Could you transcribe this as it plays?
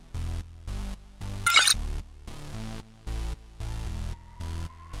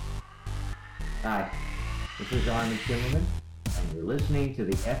Hi, this is Armin Shimerman, and you're listening to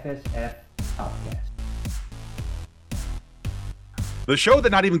the FSF Podcast. The show that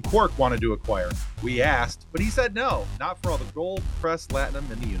not even Quark wanted to acquire. We asked, but he said no, not for all the gold-pressed platinum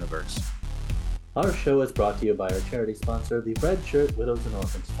in the universe. Our show is brought to you by our charity sponsor, the Red Shirt Widows and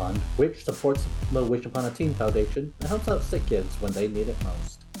Orphans Fund, which supports the Wish Upon a Teen Foundation and helps out sick kids when they need it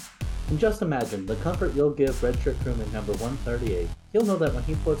most. And just imagine the comfort you'll give Red Shirt crewman number 138. He'll know that when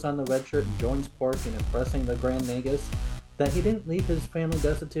he puts on the red shirt and joins Pork in impressing the Grand Nagus, that he didn't leave his family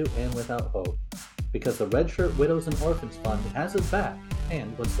destitute and without hope, because the Red Shirt Widows and Orphans Fund has his back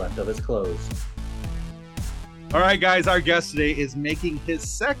and what's left of his clothes. All right, guys, our guest today is making his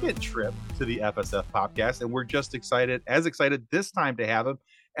second trip to the FSF Podcast, and we're just excited this time to have him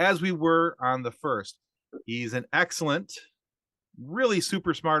as we were on the first. He's an excellent, really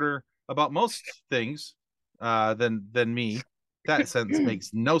super smarter about most things than me. That sentence makes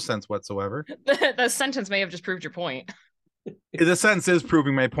no sense whatsoever. The sentence may have just proved your point. The sentence is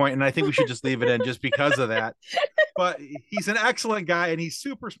proving my point, and I think we should just leave it in just because of that. But he's an excellent guy, and he's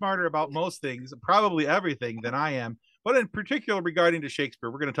super smarter about most things, probably everything, than I am. But in particular, regarding to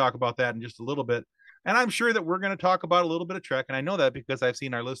Shakespeare, we're going to talk about that in just a little bit. And I'm sure that we're going to talk about a little bit of Trek, and I know that because I've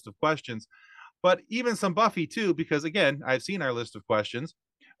seen our list of questions. But even some Buffy, too, because, again, I've seen our list of questions.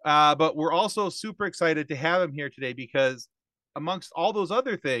 But we're also super excited to have him here today because amongst all those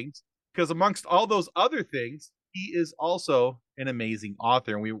other things, he is also an amazing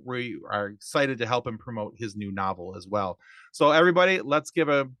author, and we are excited to help him promote his new novel as well. So everybody, let's give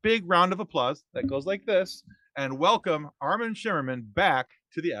a big round of applause that goes like this, and welcome Armin Shimerman back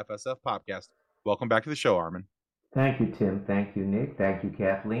to the FSF Podcast. Welcome back to the show, Armin. Thank you, Tim. Thank you, Nick. Thank you,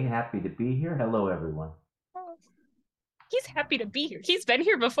 Kathleen. Happy to be here. Hello, everyone. He's happy to be here. He's been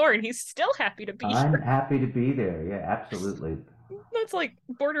here before, and he's still happy to be here. I'm happy to be there. Yeah, absolutely. That's like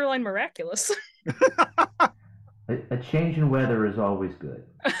borderline miraculous. A change in weather is always good.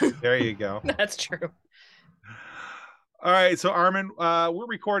 There you go. That's true. All right, so Armin, we're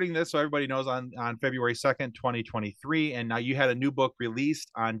recording this so everybody knows on February 2nd, 2023, and now you had a new book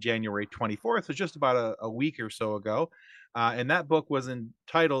released on January 24th, so just about a week or so ago, and that book was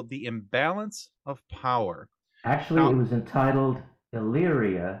entitled The Imbalance of Power. Actually, it was entitled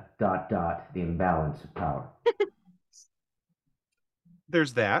Illyria, The Imbalance of Power.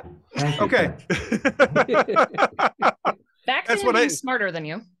 There's that. Okay. Back to him being smarter than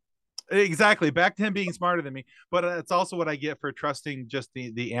you. Exactly. Back to him being smarter than me. But it's also what I get for trusting just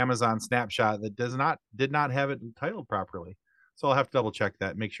the Amazon snapshot that did not have it titled properly. So I'll have to double check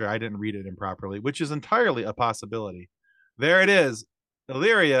that, make sure I didn't read it improperly, which is entirely a possibility. There it is.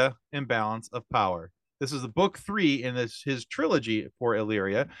 Illyria, Imbalance of Power. This is the book 3 in his trilogy for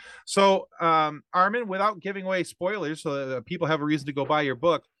Illyria. So, Armin, without giving away spoilers so that people have a reason to go buy your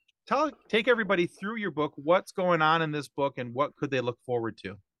book, take everybody through your book. What's going on in this book and what could they look forward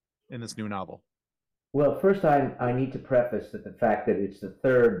to in this new novel? Well, first I need to preface the fact that it's the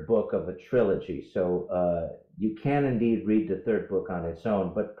third book of a trilogy. So you can indeed read the third book on its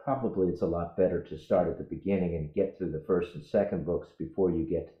own, but probably it's a lot better to start at the beginning and get through the first and second books before you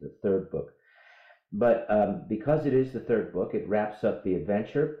get to the third book. But because it is the third book, it wraps up the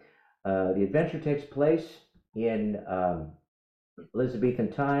adventure. The adventure takes place in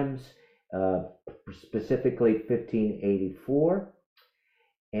Elizabethan times, specifically 1584.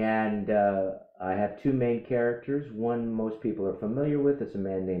 And I have two main characters. One most people are familiar with. It's a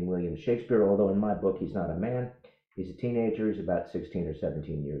man named William Shakespeare, although in my book he's not a man. He's a teenager. He's about 16 or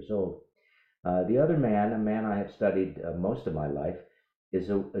 17 years old. The other man, a man I have studied most of my life, is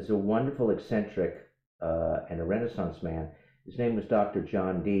a wonderful eccentric and a Renaissance man. His name was Dr.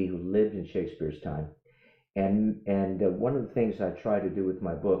 John Dee, who lived in Shakespeare's time. And one of the things I try to do with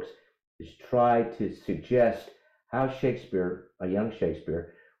my books is try to suggest how Shakespeare, a young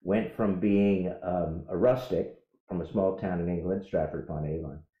Shakespeare, went from being a rustic from a small town in England,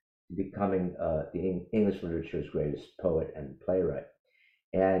 Stratford-upon-Avon, to becoming the English literature's greatest poet and playwright.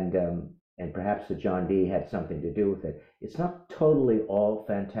 And perhaps the John Dee had something to do with it. It's not totally all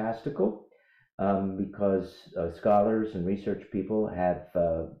fantastical, because scholars and research people have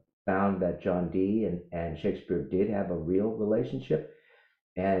found that John Dee and Shakespeare did have a real relationship,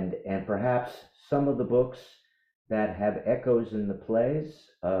 and perhaps some of the books that have echoes in the plays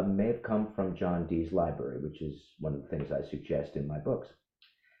may have come from John Dee's library, which is one of the things I suggest in my books.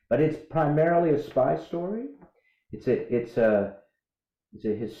 But it's primarily a spy story. It's a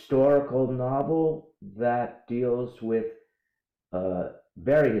historical novel that deals with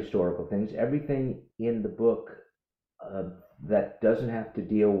very historical things. Everything in the book that doesn't have to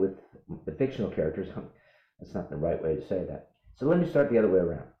deal with the fictional characters. That's not the right way to say that. So let me start the other way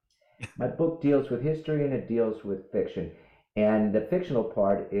around. My book deals with history and it deals with fiction. And the fictional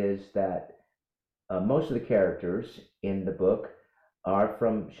part is that most of the characters in the book are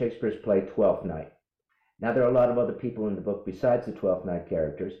from Shakespeare's play Twelfth Night. Now, there are a lot of other people in the book besides the Twelfth Night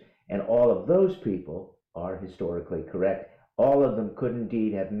characters, and all of those people are historically correct. All of them could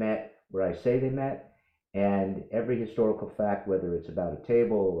indeed have met where I say they met, and every historical fact, whether it's about a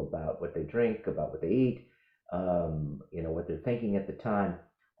table, about what they drink, about what they eat, what they're thinking at the time,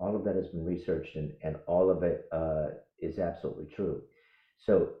 all of that has been researched, and all of it is absolutely true.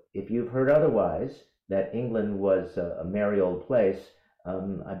 So if you've heard otherwise, that England was a merry old place,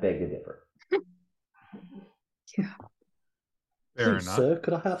 I beg to differ. Fair Please, enough. sir,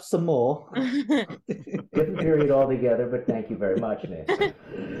 could I have some more? Different period altogether, but thank you very much, Nancy.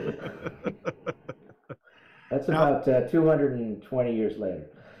 That's about 220 years later.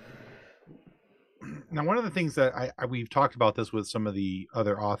 Now, one of the things that we've talked about this with some of the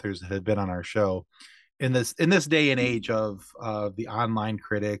other authors that have been on our show, in this day and age of the online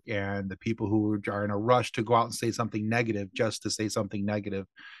critic and the people who are in a rush to go out and say something negative just to say something negative,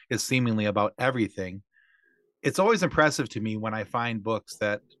 is seemingly about everything. It's always impressive to me when I find books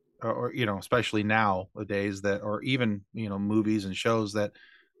that, or especially nowadays, that, or even movies and shows that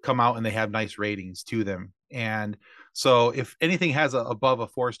come out and they have nice ratings to them. And so if anything has above a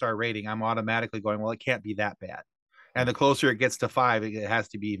 4-star rating, I'm automatically going, well, it can't be that bad. And the closer it gets to 5, it has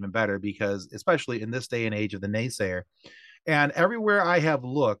to be even better, because especially in this day and age of the naysayer. And everywhere I have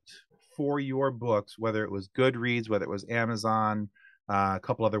looked for your books, whether it was Goodreads, whether it was Amazon, a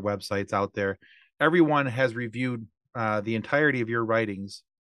couple other websites out there, everyone has reviewed the entirety of your writings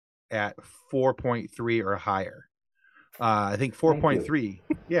at 4.3 or higher. I think 4.3.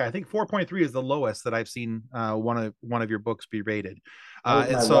 Yeah, I think 4.3 is the lowest that I've seen one of your books be rated.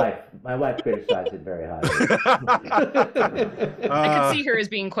 My wife criticized it very highly. I could see her as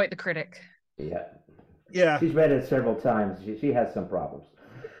being quite the critic. Yeah. She's read it several times. She has some problems.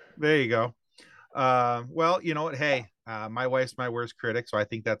 There you go. Well, you know what? Hey, my wife's my worst critic, so I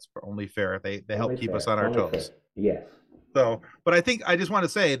think that's only fair. They help keep us on our toes. Fair. Yes. So, but I just want to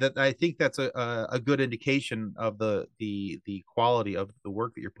say that I think that's a good indication of the quality of the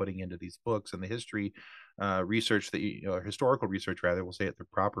work that you're putting into these books, and the history research that historical research, rather, we'll say it the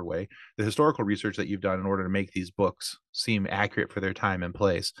proper way, the historical research that you've done in order to make these books seem accurate for their time and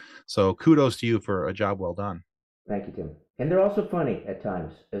place. So kudos to you for a job well done. Thank you, Tim. And they're also funny at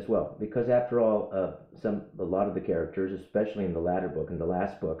times as well, because after all, a lot of the characters, especially in the latter book and the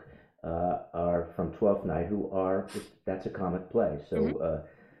last book, are from Twelfth Night, that's a comic play. So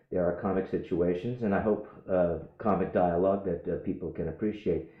there are comic situations, and I hope comic dialogue that people can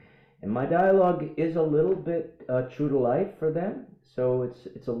appreciate. And my dialogue is a little bit true to life for them, so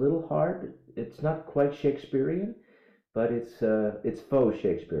it's a little hard. It's not quite Shakespearean, but it's faux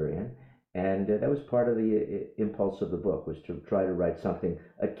Shakespearean. And that was part of the impulse of the book, was to try to write something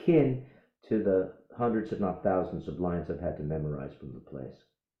akin to the hundreds, if not thousands, of lines I've had to memorize from the plays.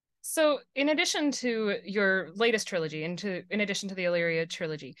 So in addition to your latest trilogy, in addition to the Illyria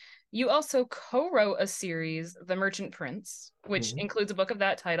trilogy, you also co-wrote a series, The Merchant Prince, which includes a book of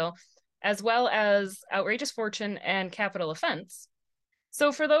that title, as well as Outrageous Fortune and Capital Offense.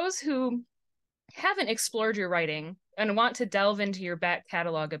 So for those who haven't explored your writing and want to delve into your back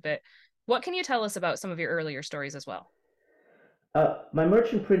catalog a bit, what can you tell us about some of your earlier stories as well? My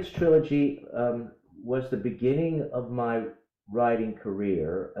Merchant Prince trilogy was the beginning of my writing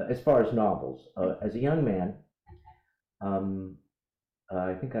career as far as novels. As a young man,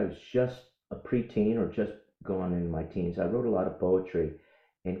 I think I was just a preteen or just going in my teens. I wrote a lot of poetry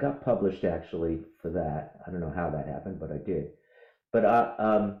and got published actually for that. I don't know how that happened, but I did. But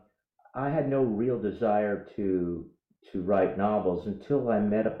I had no real desire to write novels until I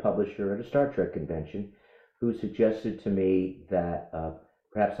met a publisher at a Star Trek convention who suggested to me that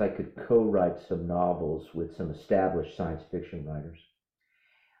perhaps I could co-write some novels with some established science fiction writers.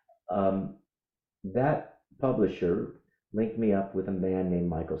 That publisher linked me up with a man named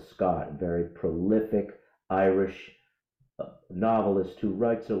Michael Scott, a very prolific Irish novelist who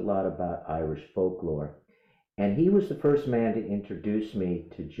writes a lot about Irish folklore. And he was the first man to introduce me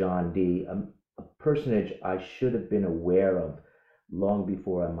to John Dee, a personage I should have been aware of long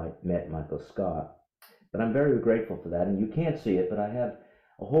before I met Michael Scott. But I'm very grateful for that. And you can't see it, but I have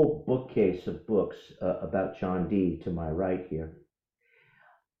a whole bookcase of books about John Dee to my right here.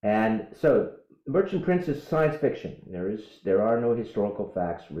 And so Merchant Prince is science fiction. There are no historical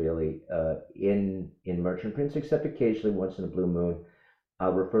facts really in Merchant Prince, except occasionally, once in a blue moon,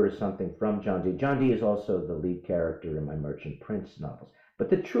 I'll refer to something from John Dee. John Dee is also the lead character in my Merchant Prince novels.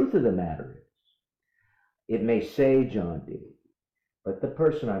 But the truth of the matter is, it may say John Dee, But the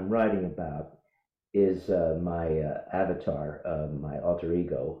person I'm writing about is my avatar, my alter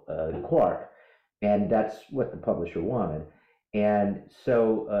ego, Quark, and that's what the publisher wanted. And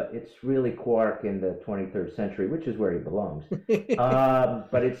so it's really Quark in the 23rd century, which is where he belongs.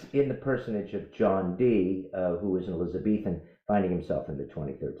 But it's in the personage of John Dee, who is an Elizabethan finding himself in the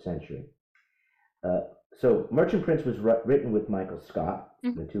 23rd century. So Merchant Prince was written with Michael Scott.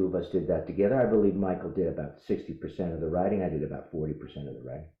 The two of us did that together. I believe Michael did about 60% of the writing. I did about 40% of the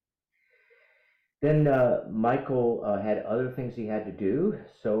writing. Then Michael had other things he had to do,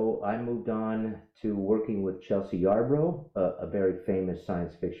 so I moved on to working with Chelsea Yarbrough, a very famous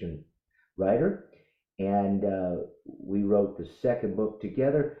science fiction writer, and we wrote the second book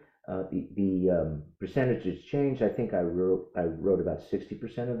together. The percentages changed. I think I wrote about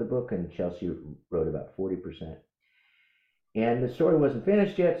 60% of the book, and Chelsea wrote about 40%. And the story wasn't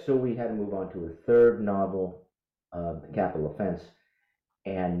finished yet, so we had to move on to a third novel, The Capital Offense.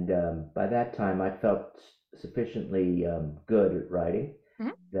 And by that time, I felt sufficiently good at writing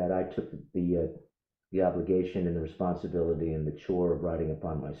that I took the obligation and the responsibility and the chore of writing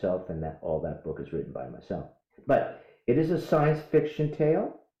upon myself, and that all that book is written by myself. But it is a science fiction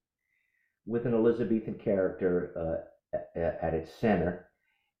tale with an Elizabethan character at its center,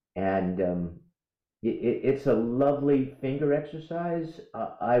 and it's a lovely finger exercise.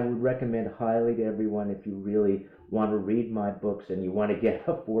 I would recommend highly to everyone, if you really want to read my books and you want to get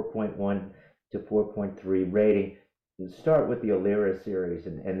a 4.1 to 4.3 rating, start with the Illyria series,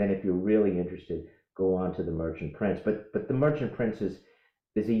 and then if you're really interested, go on to The Merchant Prince. But The Merchant Prince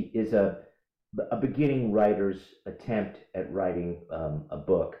is a beginning writer's attempt at writing a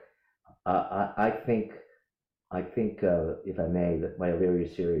book. I think, if I may, that my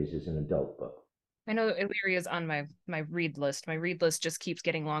Illyria series is an adult book. I know Illyria is on my read list. My read list just keeps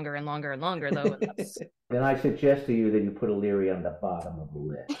getting longer and longer and longer, though. And Then I suggest to you that you put Illyria on the bottom of the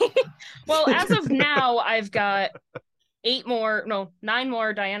list. Well, as of now, I've got 9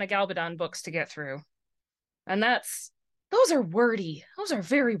 more Diana Galbadon books to get through. And those are wordy. Those are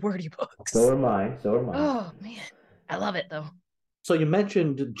very wordy books. So are mine. Oh, man. I love it, though. So you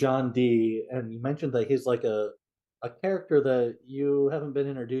mentioned John Dee, and you mentioned that he's like a character that you haven't been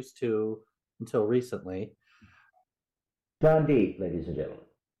introduced to until recently. John Dee, ladies and gentlemen.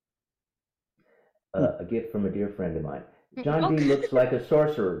 A gift from a dear friend of mine. John Dee looks like a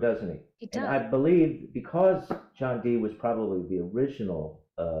sorcerer, doesn't he? He does. And I believe because John Dee was probably the original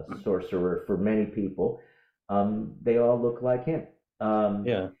sorcerer for many people, they all look like him.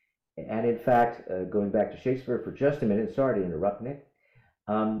 Yeah. And in fact, going back to Shakespeare for just a minute, sorry to interrupt, Nick.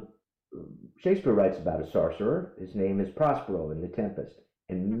 Shakespeare writes about a sorcerer. His name is Prospero in The Tempest.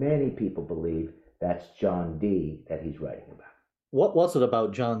 And many people believe that's John Dee that he's writing about. What was it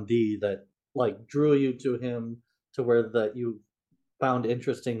about John Dee that drew you to him to where that you found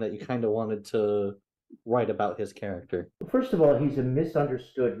interesting that you kind of wanted to write about his character? First of all, he's a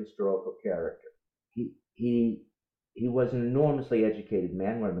misunderstood historical character. He was an enormously educated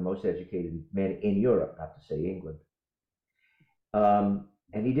man, one of the most educated men in Europe, not to say England.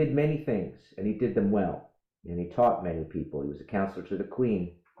 And he did many things, and he did them well. And he taught many people. He was a counselor to the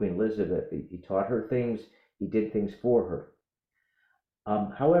Queen Elizabeth. He taught her things. He did things for her.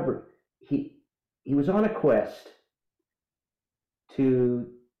 However, he was on a quest to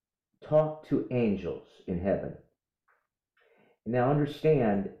talk to angels in heaven. Now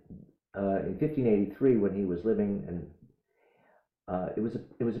understand, in 1583, when he was living, and it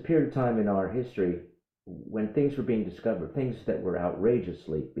was a period of time in our history when things were being discovered, things that were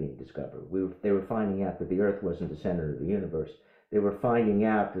outrageously being discovered. They were finding out that the Earth wasn't the center of the universe. They were finding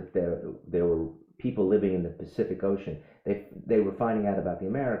out that there were people living in the Pacific Ocean. They were finding out about the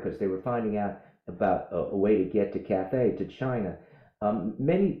Americas. They were finding out about a way to get to Cathay, to China.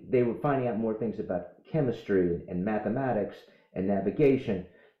 They were finding out more things about chemistry and mathematics and navigation.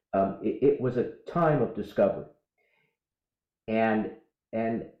 It was a time of discovery. And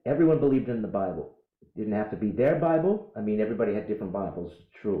everyone believed in the Bible. It didn't have to be their Bible. I mean, everybody had different Bibles.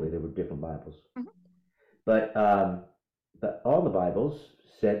 Truly, there were different Bibles. Mm-hmm. But all the Bibles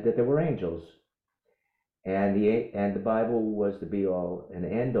said that there were angels. And the Bible was the be all and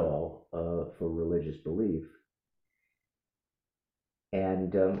end all for religious belief.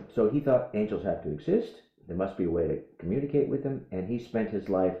 And so he thought angels have to exist. There must be a way to communicate with them. And he spent his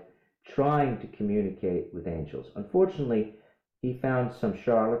life trying to communicate with angels. Unfortunately, he found some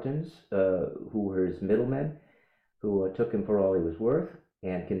charlatans who were his middlemen, who took him for all he was worth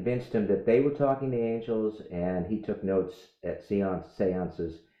and convinced him that they were talking to angels. And he took notes at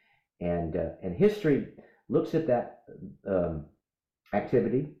seances. And history looks at that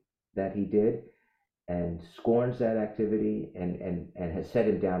activity that he did and scorns that activity and has set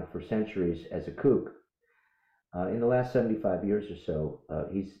him down for centuries as a kook. In the last 75 years or so,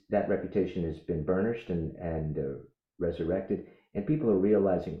 that reputation has been burnished and resurrected, and people are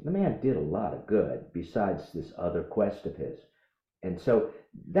realizing the man did a lot of good besides this other quest of his. And so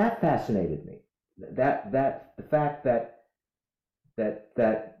that fascinated me. That the fact that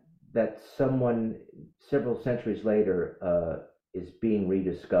someone several centuries later is being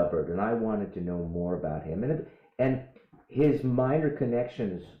rediscovered, and I wanted to know more about him and his minor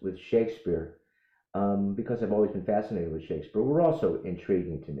connections with Shakespeare, because I've always been fascinated with Shakespeare, were also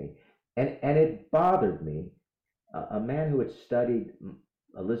intriguing to me, and it bothered me. A man who had studied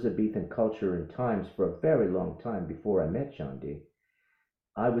Elizabethan culture and times for a very long time before I met John Dee.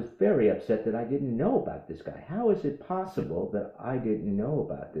 I was very upset that I didn't know about this guy. How is it possible that I didn't know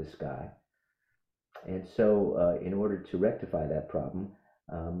about this guy? And so, in order to rectify that problem,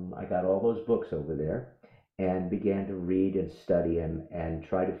 I got all those books over there and began to read and study him and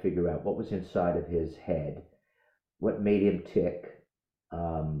try to figure out what was inside of his head, what made him tick,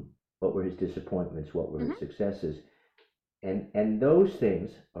 what were his disappointments, what were his successes. And those things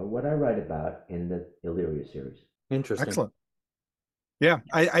are what I write about in the Illyria series. Interesting. Excellent. Yeah,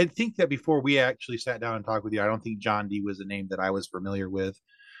 I think that before we actually sat down and talked with you, I don't think John Dee was a name that I was familiar with.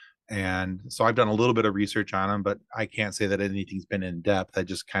 And so I've done a little bit of research on him, but I can't say that anything's been in depth. I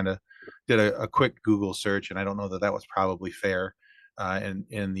just kind of did a quick Google search, and I don't know that was probably fair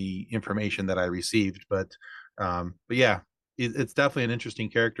in the information that I received. But yeah, it's definitely an interesting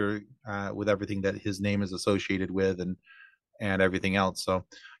character with everything that his name is associated with and everything else. So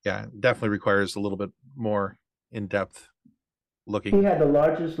yeah, definitely requires a little bit more in-depth looking. He had the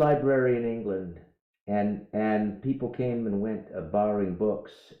largest library in England, and people came and went borrowing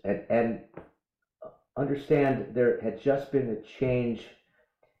books. And understand there had just been a change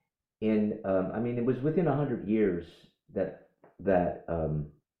in. I mean, it was within 100 years that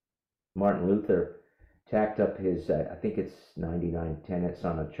Martin Luther tacked up his. I think it's 99 tenets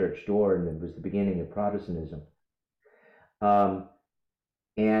on a church door, and it was the beginning of Protestantism.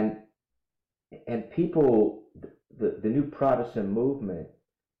 And people, the new Protestant movement,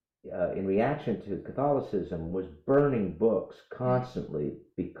 in reaction to Catholicism, was burning books constantly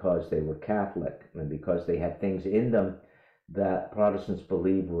because they were Catholic and because they had things in them that Protestants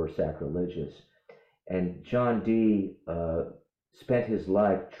believed were sacrilegious. And John Dee spent his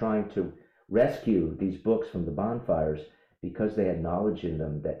life trying to rescue these books from the bonfires because they had knowledge in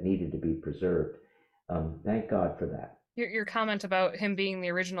them that needed to be preserved. Thank God for that. Your comment about him being the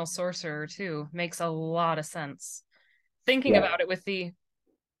original sorcerer too makes a lot of sense. Thinking about it with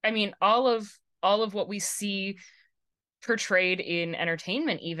all of what we see portrayed in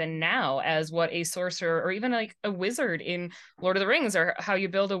entertainment even now as what a sorcerer or even like a wizard in Lord of the Rings, or how you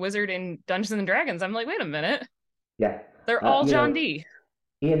build a wizard in Dungeons and Dragons. I'm like, wait a minute. Yeah. They're all John Dee.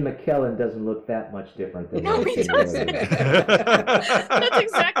 Ian McKellen doesn't look that much different than No, he doesn't. That's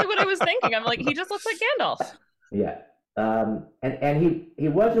exactly what I was thinking. I'm like, he just looks like Gandalf. Yeah. And he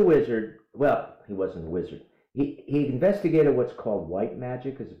was a wizard. Well, he wasn't a wizard. He investigated what's called white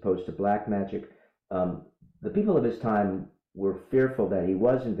magic as opposed to black magic. The people of his time were fearful that he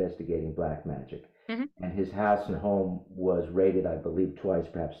was investigating black magic. Mm-hmm. And his house and home was raided, I believe, twice,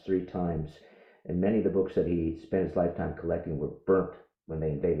 perhaps 3 times. And many of the books that he spent his lifetime collecting were burnt when they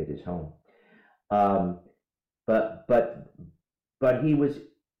invaded his home. But he was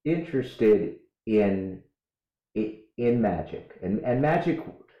interested in magic, and magic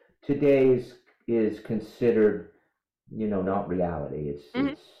today is considered, not reality.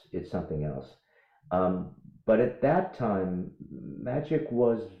 It's something else. But at that time, magic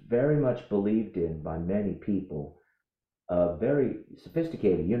was very much believed in by many people, very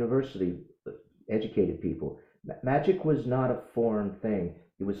sophisticated, university educated people. Magic was not a foreign thing.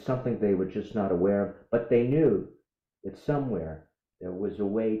 It was something they were just not aware of, but they knew that somewhere there was a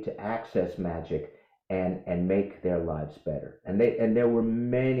way to access magic and make their lives better. And there were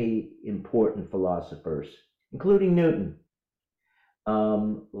many important philosophers, including Newton,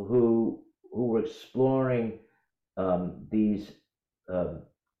 who were exploring these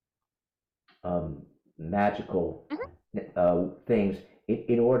magical things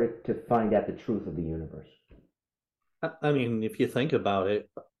in order to find out the truth of the universe. I mean, if you think about it,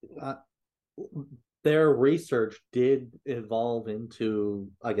 their research did evolve into,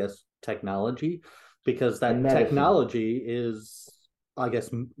 I guess, technology, because that technology is, I guess,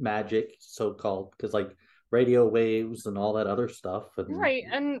 magic, so-called, because like radio waves and all that other stuff. Right.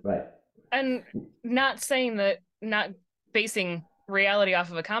 And not saying that, not basing reality off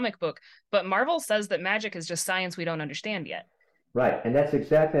of a comic book, but Marvel says that magic is just science we don't understand yet. Right, and that's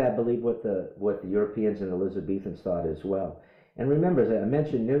exactly, I believe, what the Europeans and Elizabethans thought as well. And remember, as I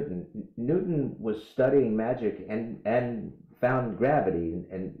mentioned, Newton was studying magic and found gravity,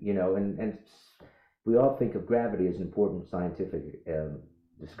 and we all think of gravity as an important scientific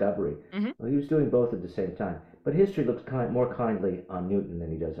discovery. Mhm. Well, he was doing both at the same time, but history looks more kindly on Newton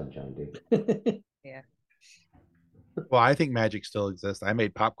than he does on John Dee. Yeah. Well, I think magic still exists. I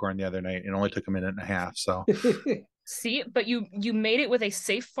made popcorn the other night. It only took a minute and a half. So See, but you made it with a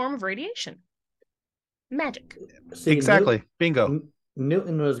safe form of radiation. Magic. See, exactly. Bingo.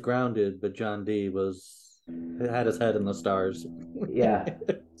 Newton was grounded, but John Dee had his head in the stars. Yeah,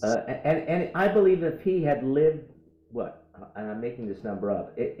 and I believe if he had lived, what, and I'm making this number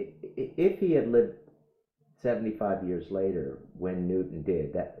up, if he had lived 75 years later when Newton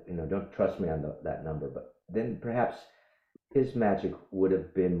did that, don't trust me on that number, but then perhaps his magic would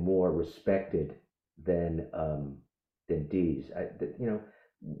have been more respected than Dee's.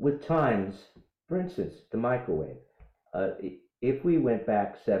 With times, for instance, the microwave. If we went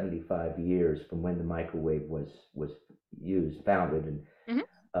back 75 years from when the microwave was founded, and Mhm.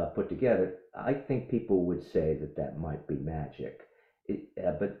 Put together, I think people would say that might be magic.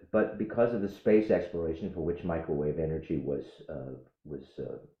 But because of the space exploration for which microwave energy was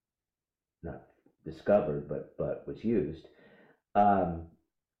not discovered, but was used, um,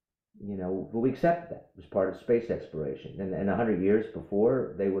 we accept that it was part of space exploration. And 100 years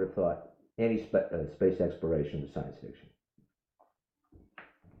before, they would have thought any space exploration was science fiction.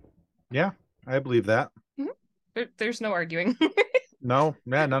 Yeah, I believe that. There's no arguing. No,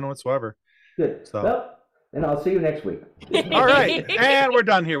 none whatsoever. Good. So. Well, then I'll see you next week. All right, and we're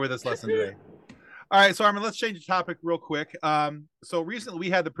done here with this lesson today. All right, so Armin, let's change the topic real quick. So recently we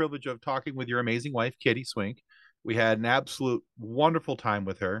had the privilege of talking with your amazing wife, Kitty Swink. We had an absolute wonderful time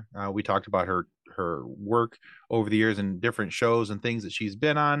with her. We talked about her work over the years in different shows and things that she's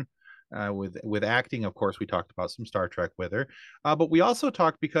been on. With acting, of course, we talked about some Star Trek with her. But we also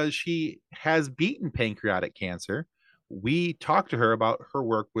talked because she has beaten pancreatic cancer. We talked to her about her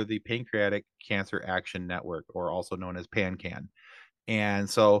work with the Pancreatic Cancer Action Network, or also known as PanCan. And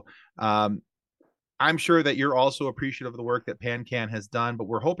so I'm sure that you're also appreciative of the work that PanCan has done, but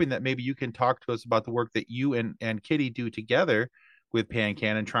we're hoping that maybe you can talk to us about the work that you and Kitty do together with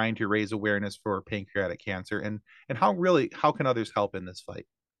PanCan and trying to raise awareness for pancreatic cancer, and how can others help in this fight?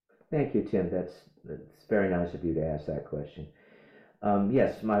 Thank you, Tim. That's very nice of you to ask that question.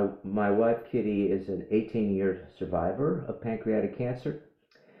 Yes, my wife Kitty is an 18-year survivor of pancreatic cancer.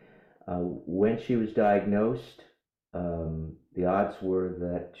 When she was diagnosed, the odds were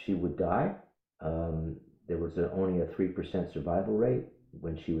that she would die. There was only a 3% survival rate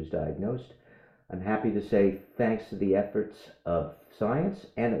when she was diagnosed. I'm happy to say, thanks to the efforts of science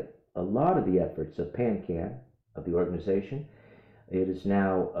and a lot of the efforts of PanCan, of the organization, it is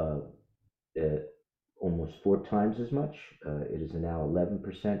now almost 4 times as much. It is now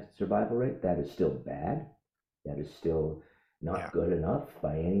 11% survival rate. That is still bad. That is still not good enough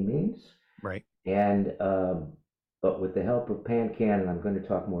by any means. Right. And but with the help of PanCan, and I'm going to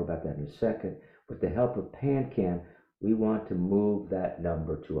talk more about that in a second, with the help of PanCan, we want to move that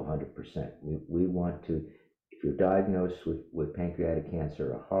number to 100%. We want to, if you're diagnosed with pancreatic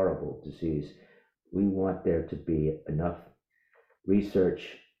cancer, a horrible disease, we want there to be enough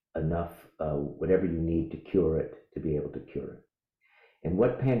research, enough whatever you need to cure it, to be able to cure it. And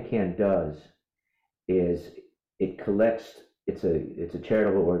what PanCan does is it collects, it's a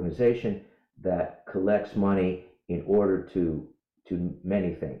charitable organization that collects money in order to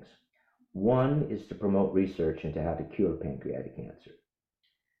many things. One is to promote research into how to cure pancreatic cancer.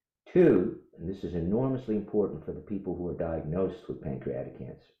 2, and this is enormously important for the people who are diagnosed with pancreatic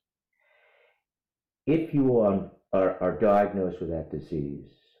cancer, if you are diagnosed with that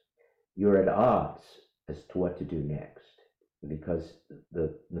disease, you're at odds as to what to do next, because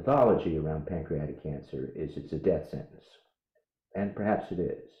the mythology around pancreatic cancer is it's a death sentence, and perhaps it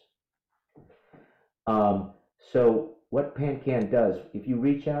is. So what PanCan does, if you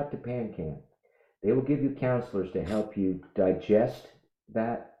reach out to PanCan, they will give you counselors to help you digest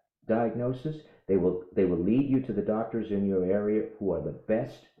that diagnosis. They will lead you to the doctors in your area who are the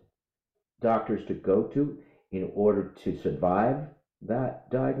best doctors to go to in order to survive that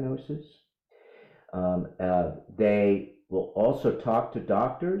diagnosis. They will also talk to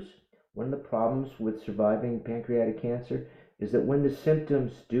doctors. One of the problems with surviving pancreatic cancer is that when the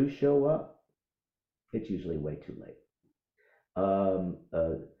symptoms do show up, it's usually way too late.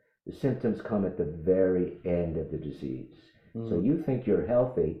 The symptoms come at the very end of the disease. So you think you're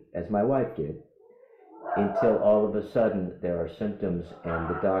healthy, as my wife did, until all of a sudden there are symptoms and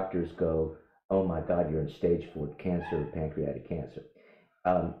the doctors go, oh my God, you're in stage 4 cancer, pancreatic cancer.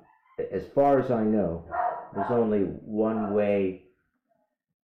 As far as I know, there's only one way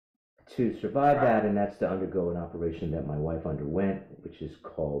to survive that, and that's to undergo an operation that my wife underwent, which is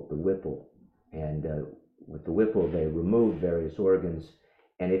called the Whipple. And with the Whipple, they remove various organs,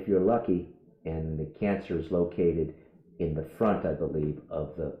 and if you're lucky, and the cancer is located in the front, I believe,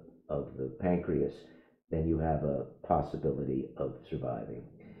 of the pancreas, then you have a possibility of surviving.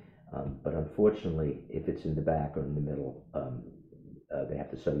 But unfortunately, if it's in the back or in the middle, they have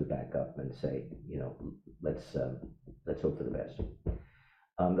to sew you back up and say, let's hope for the best.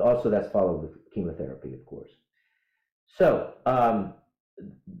 Also, that's followed with chemotherapy, of course. So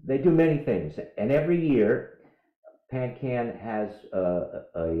they do many things, and every year, PanCan has a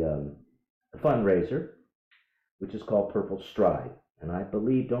fundraiser, which is called Purple Stride. And I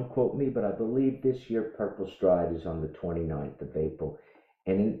believe, don't quote me, but I believe this year Purple Stride is on the 29th of April.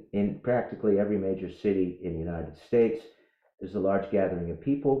 And in practically every major city in the United States, there's a large gathering of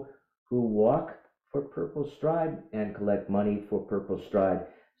people who walk for Purple Stride and collect money for Purple Stride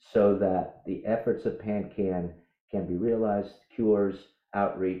so that the efforts of PanCan can be realized, cures,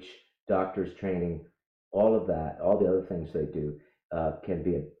 outreach, doctors training, all of that, all the other things they do can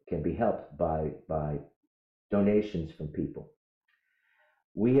be helped by donations from people.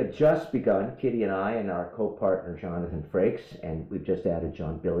 We have just begun, Kitty and I, and our co-partner Jonathan Frakes, and we've just added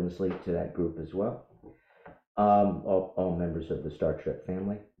John Billingsley to that group as well. All members of the Star Trek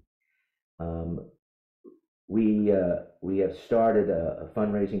family. We have started a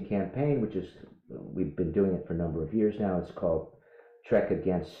fundraising campaign, we've been doing it for a number of years now. It's called Trek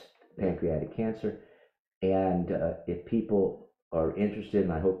Against Pancreatic Cancer. And if people are interested,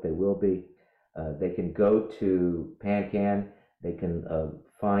 and I hope they will be, they can go to PanCan. They can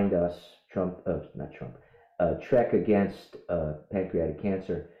find us, Trek Against Pancreatic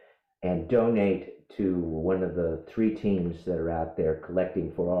Cancer, and donate to one of the 3 teams that are out there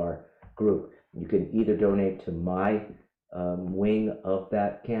collecting for our group. You can either donate to my wing of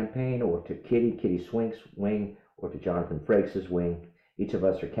that campaign, or to Kitty Swink's wing, or to Jonathan Frakes' wing. Each of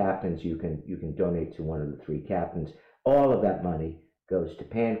us are captains. You can donate to one of the 3 captains. All of that money goes to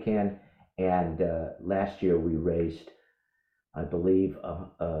PanCan, and last year we raised, I believe,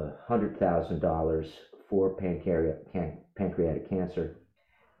 $100,000 for pancreatic cancer,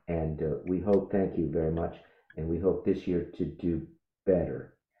 and we hope, thank you very much, and we hope this year to do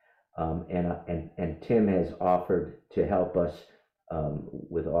better. And Tim has offered to help us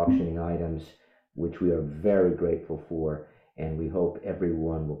with auctioning items, which we are very grateful for, and we hope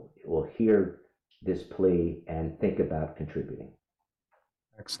everyone will hear this plea and think about contributing.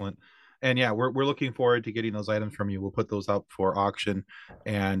 Excellent. And yeah, we're looking forward to getting those items from you. We'll put those up for auction,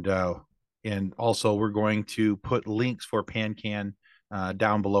 and also we're going to put links for PanCan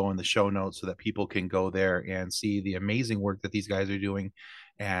down below in the show notes so that people can go there and see the amazing work that these guys are doing.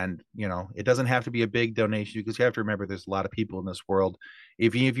 And it doesn't have to be a big donation, because you have to remember there's a lot of people in this world.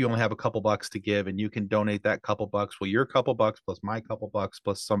 If you only have a couple bucks to give, and you can donate that couple bucks, well, your couple bucks plus my couple bucks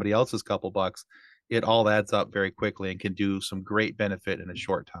plus somebody else's couple bucks, it all adds up very quickly and can do some great benefit in a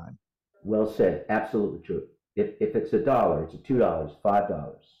short time. Well said. Absolutely true. If it's $1, it's $2,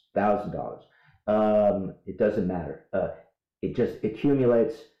 $5, $1,000. It doesn't matter. It just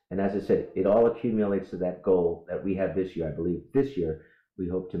accumulates, and as I said, it all accumulates to that goal that we have this year. I believe this year we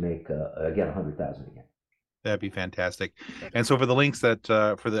hope to make again 100,000 again. That'd be fantastic. And so for the links that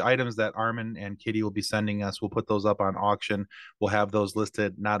for the items that Armin and Kitty will be sending us, we'll put those up on auction. We'll have those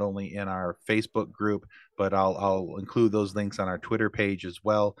listed not only in our Facebook group, but I'll include those links on our Twitter page as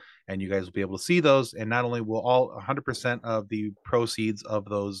well. And you guys will be able to see those. And not only will 100% of the proceeds of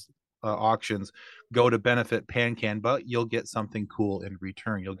those auctions go to benefit PanCan, but you'll get something cool in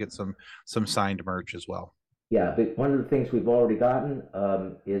return. You'll get some signed merch as well. Yeah, but one of the things we've already gotten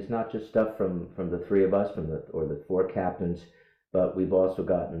is not just stuff from the 3 of us, the 4 captains, but we've also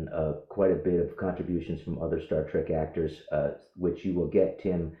gotten quite a bit of contributions from other Star Trek actors, which you will get,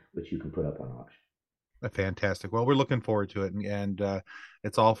 Tim, which you can put up on auction. Fantastic. Well, we're looking forward to it, and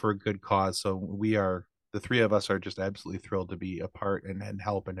it's all for a good cause. So the 3 of us are just absolutely thrilled to be a part and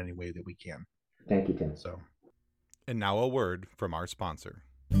help in any way that we can. Thank you, Tim. So, and now a word from our sponsor.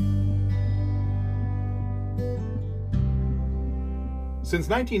 Since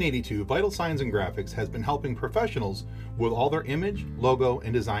 1982, Vital Signs and Graphics has been helping professionals with all their image, logo,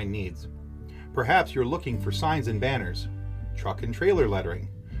 and design needs. Perhaps you're looking for signs and banners, truck and trailer lettering,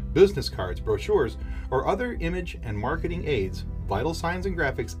 business cards, brochures, or other image and marketing aids. Vital Signs and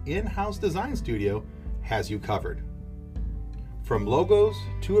Graphics in-house design studio has you covered. From logos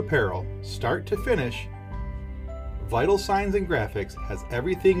to apparel, start to finish, Vital Signs and Graphics has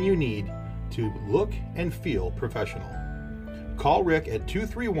everything you need to look and feel professional. Call Rick at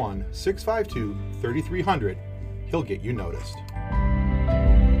 231-652-3300. He'll get you noticed.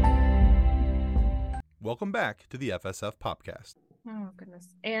 Welcome back to the FSF Popcast. Oh, goodness.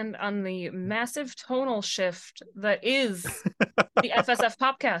 And on the massive tonal shift that is the FSF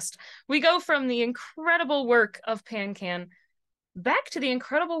Popcast, we go from the incredible work of Pan-Can back to the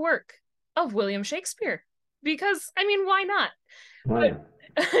incredible work of William Shakespeare. Because, I mean, why not? Why not?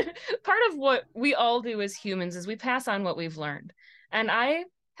 Part of what we all do as humans is we pass on what we've learned. And I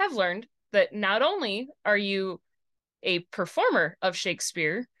have learned that not only are you a performer of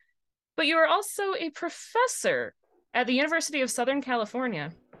Shakespeare, but you are also a professor at the University of Southern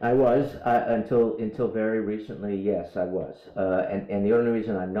California. I was until very recently. Yes, I was, and the only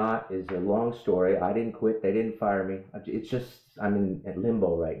reason I'm not is a long story. I didn't quit. They didn't fire me. It's just I'm in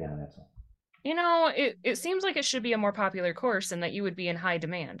limbo right now. That's all. You know, it seems like it should be a more popular course and that you would be in high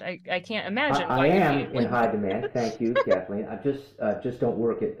demand. I can't imagine. I am in high demand. Thank you, Kathleen. I just don't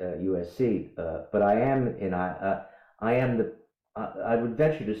work at USC, but I am in. I am the. I would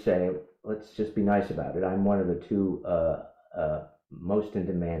venture to say, let's just be nice about it. I'm one of the two most in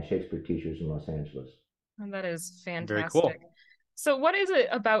demand Shakespeare teachers in Los Angeles. And that is fantastic. Very cool. So what is it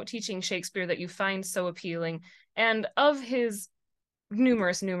about teaching Shakespeare that you find so appealing? And of his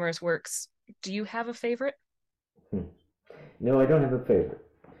numerous works, do you have a favorite? No, I don't have a favorite.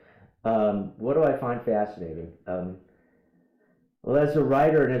 What do I find fascinating? Well, as a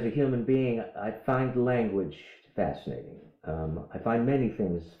writer and as a human being, I find language fascinating. I find many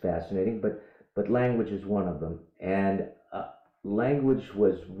things fascinating, but language is one of them. And language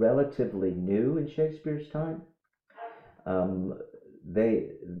was relatively new in Shakespeare's time.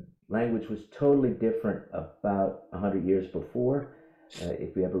 Language was totally different about 100 years before.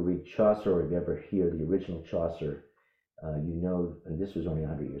 If you ever read Chaucer or if you ever hear the original Chaucer, you know, and this was only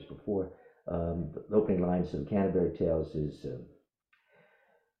 100 years before, the opening lines of the Canterbury Tales is,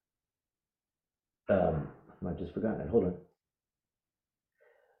 I've just forgotten it, hold on.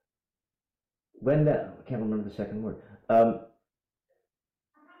 I can't remember the second word.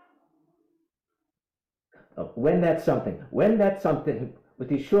 When that something, with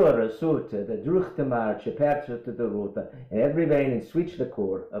the shore soort, the druchte marche, perche to the rota, and every vein in switch the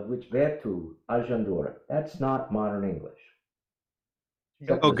core, of which vertu ajandora. That's not modern English.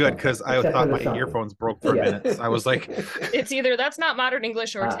 Oh, good, because I thought my earphones broke for a minute. I was like, it's either that's not modern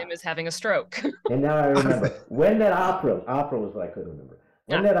English or Tim is having a stroke. And now I remember when that opera was what I couldn't remember.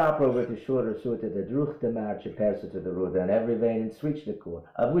 When that opera with the shorter suit, the druchte marche, perse to the root, and every vein in switch the core,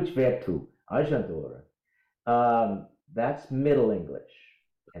 of which vertu ajandora. That's Middle English,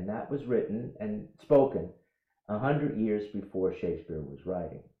 and that was written and spoken 100 years before Shakespeare was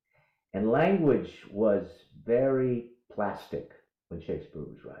writing. And language was very plastic when Shakespeare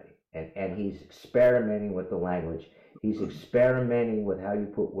was writing, and he's experimenting with the language. He's experimenting with how you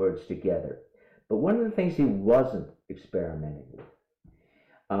put words together. But one of the things he wasn't experimenting with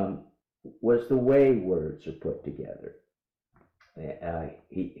was the way words are put together.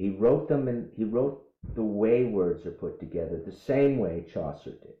 He wrote them, and he wrote the way words are put together the same way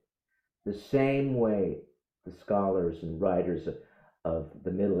Chaucer did, the same way the scholars and writers of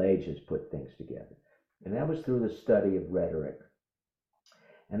the Middle Ages put things together. And that was through the study of rhetoric.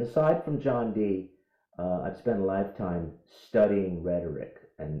 And aside from John Dee, I've spent a lifetime studying rhetoric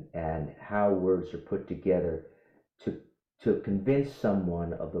and how words are put together to convince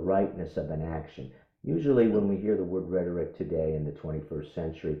someone of the rightness of an action. Usually when we hear the word rhetoric today in the 21st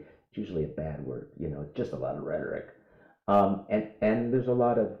century, it's usually a bad word, just a lot of rhetoric. And there's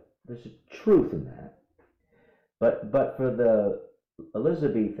a truth in that. But for the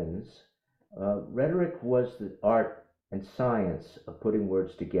Elizabethans, rhetoric was the art and science of putting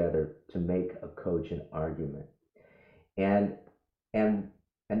words together to make a cogent argument. And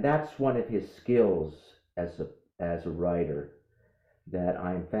that's one of his skills as a writer that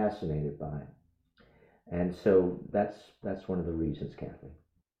I'm fascinated by. And so that's one of the reasons, Kathleen.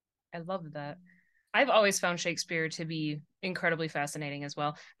 I love that. I've always found Shakespeare to be incredibly fascinating as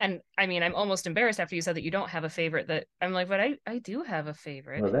well. And I mean, I'm almost embarrassed after you said that you don't have a favorite, that I'm like, but I do have a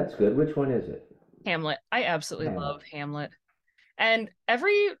favorite. Well, that's good. Which one is it? Hamlet. I absolutely love Hamlet. And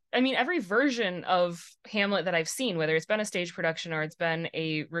every version of Hamlet that I've seen, whether it's been a stage production or it's been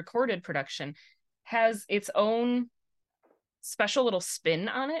a recorded production, has its own special little spin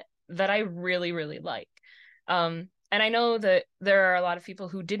on it that I really, really like. And I know that there are a lot of people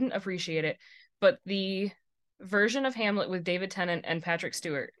who didn't appreciate it, but the version of Hamlet with David Tennant and Patrick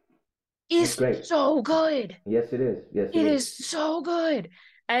Stewart is so good. Yes, it is. Yes, it is so good.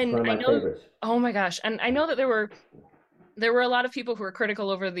 And it's one of my favorites. Oh my gosh. And I know that there were there were a lot of people who were critical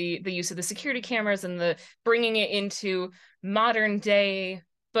over the use of the security cameras and the bringing it into modern day,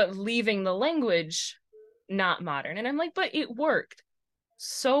 but leaving the language not modern. And I'm like, but it worked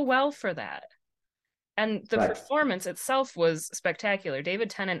so well for that. And the Right. performance itself was spectacular. David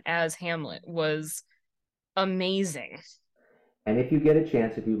Tennant as Hamlet was amazing. And if you get a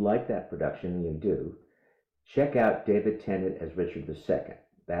chance, if you like that production, and you do, check out David Tennant as Richard II.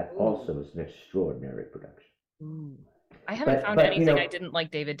 That also is an extraordinary production. I haven't But- found but, anything you know- I didn't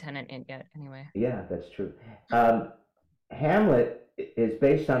like David Tennant in yet, anyway. Yeah, that's true. Hamlet is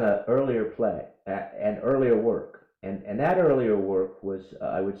based on an earlier play, an earlier work. And that earlier work was,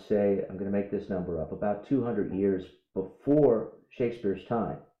 I would say, I'm going to make this number up, about 200 years before Shakespeare's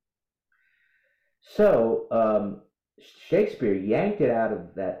time. So Shakespeare yanked it out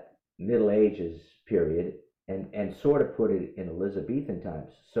of that Middle Ages period and sort of put it in Elizabethan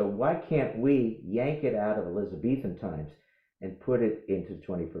times. So why can't we yank it out of Elizabethan times and put it into the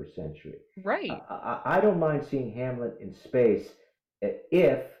 21st century? Right. I don't mind seeing Hamlet in space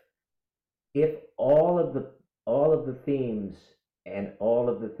if all of the themes and all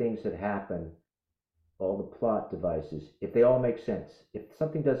of the things that happen, all the plot devices, if they all make sense. If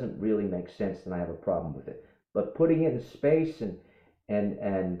something doesn't really make sense, then I have a problem with it. But putting it in space and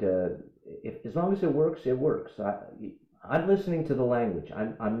if as long as it works, it works. I'm listening to the language.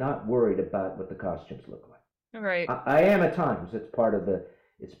 I'm not worried about what the costumes look like. Right. I am at times. It's part of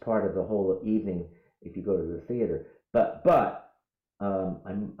the whole evening if you go to the theater. But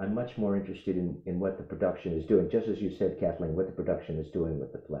I'm much more interested in what the production is doing. Just as you said, Kathleen, what the production is doing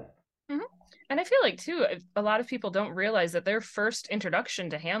with the play. Mm-hmm. And I feel like too, a lot of people don't realize that their first introduction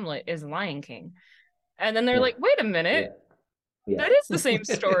to Hamlet is Lion King, and then they're like, "Wait a minute, that is the same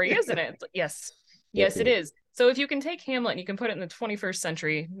story, isn't it?" Yes, yes, it is. So if you can take Hamlet and you can put it in the 21st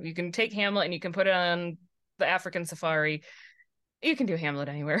century, you can take Hamlet and you can put it on the African safari. You can do Hamlet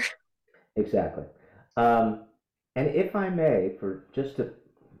anywhere. Exactly. And if I may, for just to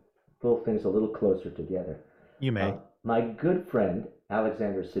pull things a little closer together, You may. My good friend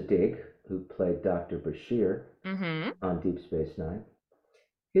Alexander Siddig, who played Dr. Bashir on Deep Space Nine,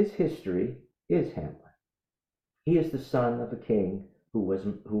 his history is Hamlet. He is the son of a king whose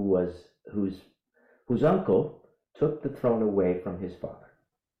uncle took the throne away from his father.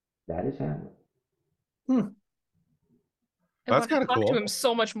 That is Hamlet. That's kind of cool. I want to talk to him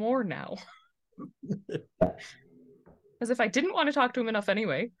so much more now. As if I didn't want to talk to him enough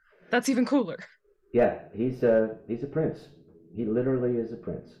anyway. That's even cooler. Yeah, he's a prince. He literally is a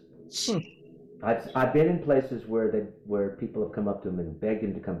prince. I've been in places where people have come up to him and begged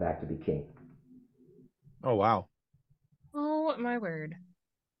him to come back to be king. Oh, wow. Oh, my word.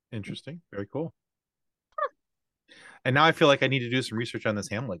 Interesting. Very cool. And now I feel like I need to do some research on this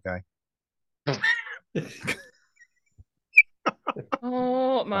Hamlet guy.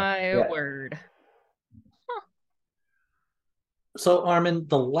 Oh, my word. So, Armin,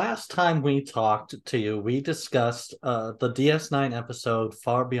 the last time we talked to you, we discussed the DS9 episode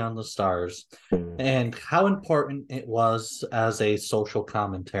Far Beyond the Stars and how important it was as a social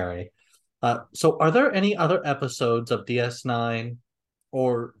commentary. So are there any other episodes of DS9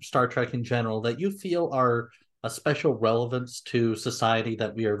 or Star Trek in general that you feel are a special relevance to society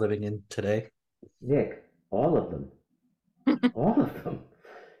that we are living in today? Nick, all of them. All of them.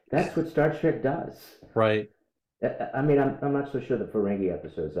 That's what Star Trek does. Right. I mean, I'm not so sure the Ferengi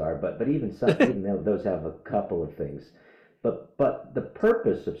episodes are, but even some, even though those have a couple of things. But the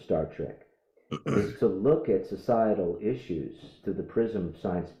purpose of Star Trek is to look at societal issues through the prism of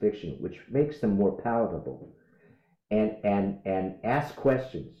science fiction, which makes them more palatable, and ask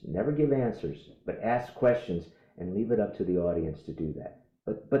questions. Never give answers, but ask questions and leave it up to the audience to do that.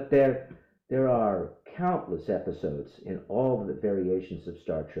 But there are countless episodes in all of the variations of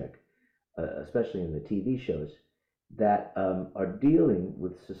Star Trek, especially in the TV shows, that are dealing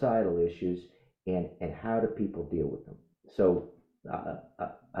with societal issues and how do people deal with them. So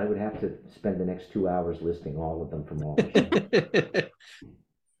I would have to spend the next 2 hours listing all of them from all the shows.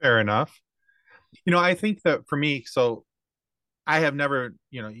 Fair enough. I think that for me, so I have never,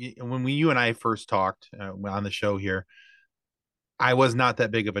 when you and I first talked on the show here, I was not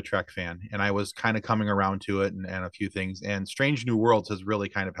that big of a Trek fan, and I was kind of coming around to it and a few things. And Strange New Worlds has really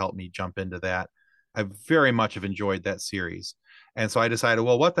kind of helped me jump into that. I very much have enjoyed that series. And so I decided,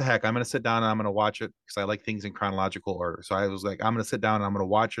 well, what the heck? I'm going to sit down and I'm going to watch it because I like things in chronological order. So I was like, I'm going to sit down and I'm going to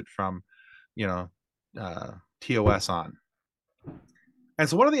watch it from, TOS on. And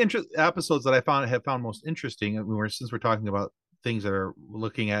so one of the episodes that I have found most interesting, since we're talking about things that are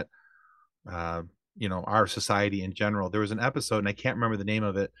looking at, our society in general, there was an episode, and I can't remember the name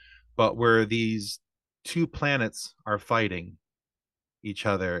of it, but where these two planets are fighting each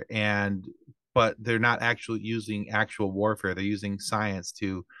other, but they're not actually using actual warfare. They're using science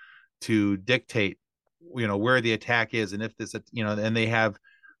to dictate, where the attack is, and if this, and they have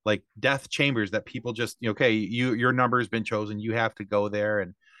like death chambers that people just, okay, your number has been chosen, you have to go there.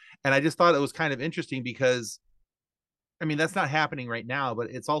 And I just thought it was kind of interesting because, I mean, that's not happening right now, but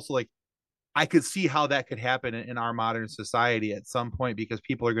it's also like I could see how that could happen in our modern society at some point, because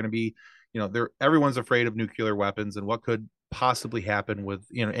people are going to be, everyone's afraid of nuclear weapons and what could possibly happen with,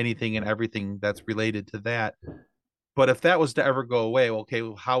 anything and everything that's related to that. But if that was to ever go away, okay,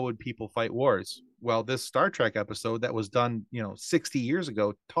 well, how would people fight wars? Well, this Star Trek episode that was done, 60 years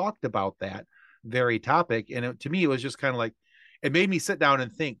ago talked about that very topic. And to me, it was just kind of like, it made me sit down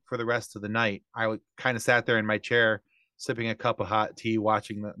and think for the rest of the night. I kind of sat there in my chair, sipping a cup of hot tea,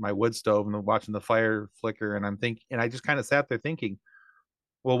 watching my wood stove and watching the fire flicker. And I just kind of sat there thinking,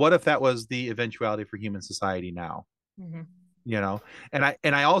 well, what if that was the eventuality for human society now? Mm-hmm.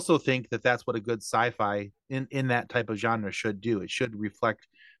 And I also think that that's what a good sci-fi in that type of genre should do. It should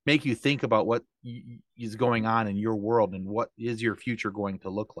make you think about what is going on in your world and what is your future going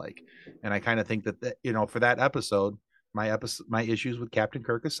to look like. And I kind of think that for that episode, my issues with Captain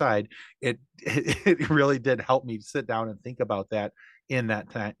Kirk aside, it really did help me sit down and think about that in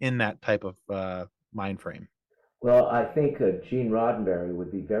that type of mind frame. Well, I think Gene Roddenberry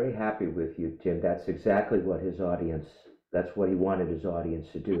would be very happy with you, Tim. That's exactly what that's what he wanted his audience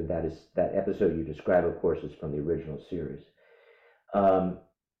to do. That episode you describe, of course, is from the original series.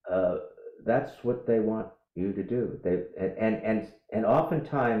 That's what they want you to do. And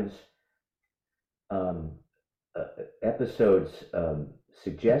oftentimes episodes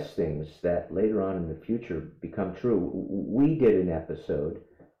suggest things that later on in the future become true. We did an episode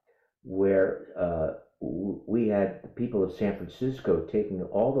where we had the people of San Francisco taking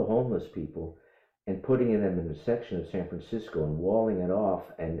all the homeless people and putting them in a section of San Francisco and walling it off,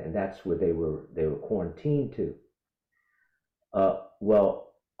 and that's where they were quarantined to.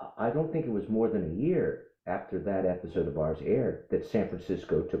 Well, I don't think it was more than a year after that episode of ours aired that San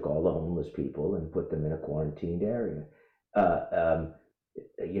Francisco took all the homeless people and put them in a quarantined area.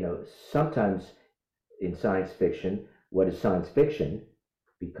 Sometimes in science fiction, what is science fiction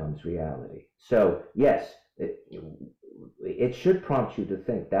becomes reality. So yes, it should prompt you to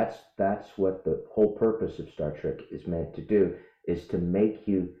think. That's what the whole purpose of Star Trek is meant to do, is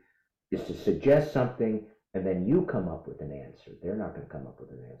to suggest something, and then you come up with an answer. They're not going to come up with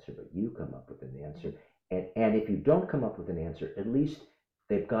an answer, but you come up with an answer. And if you don't come up with an answer, at least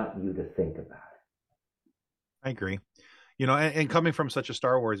they've gotten you to think about it. I agree. And coming from such a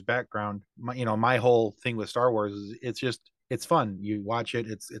Star Wars background, my whole thing with Star Wars is it's fun. You watch it,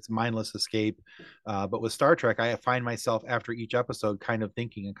 it's mindless escape. But with Star Trek, I find myself after each episode kind of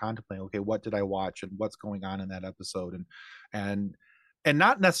thinking and contemplating, okay, what did I watch and what's going on in that episode? And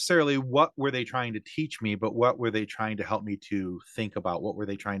not necessarily what were they trying to teach me, but what were they trying to help me to think about? What were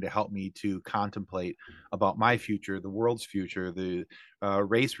they trying to help me to contemplate about my future, the world's future, the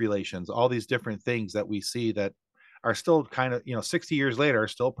race relations, all these different things that we see that are still kind of, 60 years later, are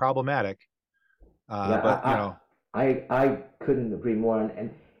still problematic. I couldn't agree more.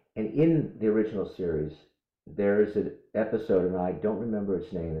 And in the original series, there is an episode, and I don't remember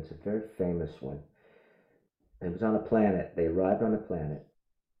its name. It's a very famous one. It was on a planet. They arrived on a planet,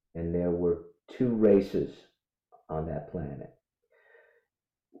 and there were two races on that planet.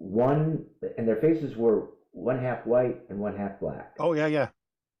 And their faces were one half white and one half black. Oh, yeah.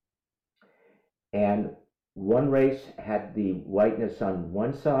 And one race had the whiteness on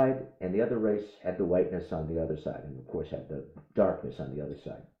one side, and the other race had the whiteness on the other side, and of course had the darkness on the other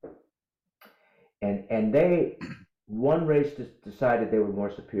side. And one race decided they were more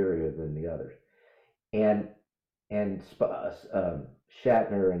superior than the others, and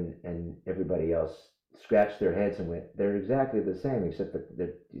Shatner and everybody else scratched their heads and went, they're exactly the same, except that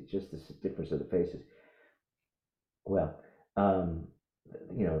they're just the difference of the faces. Well,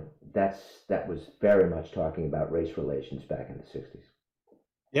 that was very much talking about race relations back in the 60s.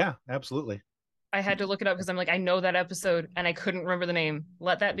 Yeah, absolutely. I had to look it up because I'm like, I know that episode and I couldn't remember the name.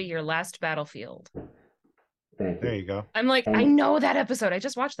 Let that be your last battlefield. Thank you. There you go. I'm like, I know that episode. I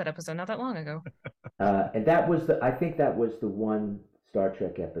just watched that episode not that long ago. And I think that was the one Star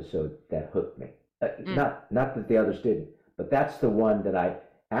Trek episode that hooked me. Not that the others didn't, but that's the one that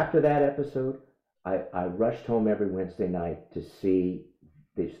after that episode, I rushed home every Wednesday night to see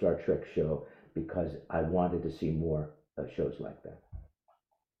the Star Trek show because I wanted to see more shows like that.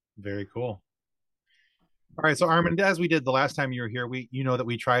 Very cool. All right, so Armin, as we did the last time you were here, that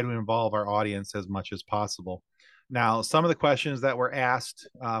we try to involve our audience as much as possible. Now, some of the questions that were asked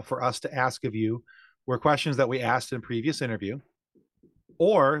for us to ask of you were questions that we asked in a previous interview,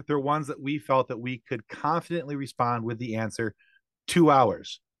 or they're ones that we felt that we could confidently respond with the answer 2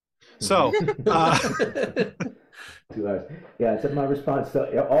 hours. So 2 hours. Yeah, it's my response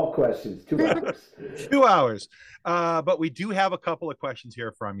to all questions. 2 hours. 2 hours. But we do have a couple of questions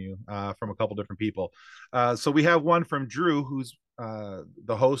here from you, from a couple different people. So we have one from Drew, who's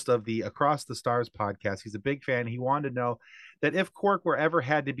the host of the Across the Stars podcast. He's a big fan. He wanted to know that if Quark were ever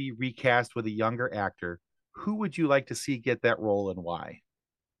had to be recast with a younger actor, who would you like to see get that role and why?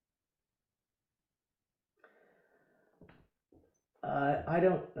 I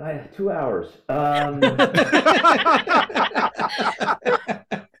don't. 2 hours. I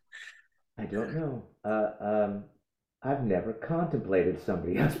don't know. I've never contemplated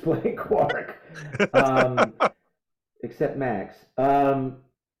somebody else playing Quark, except Max.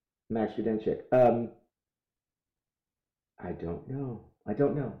 Max Yudenchik. I don't know.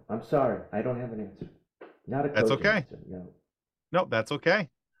 I'm sorry. I don't have an answer. Not a That's cogent okay. answer, no. No, that's okay.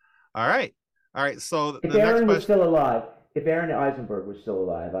 All right. So If the next Aaron was question. still alive, if Aaron Eisenberg was still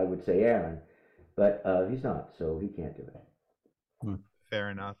alive, I would say Aaron, but he's not, so he can't do it.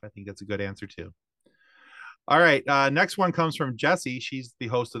 Fair enough. I think that's a good answer too. All right. Next one comes from Jessie. She's the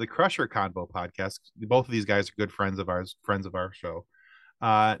host of the Crusher Convo podcast. Both of these guys are good friends of ours, friends of our show.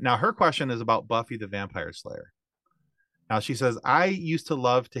 Now her question is about Buffy the Vampire Slayer. Now she says, I used to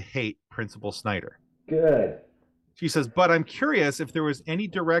love to hate Principal Snyder. Good. She says, but I'm curious if there was any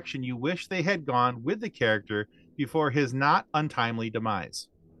direction you wish they had gone with the character before his not untimely demise.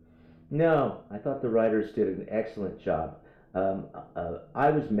 No, I thought the writers did an excellent job.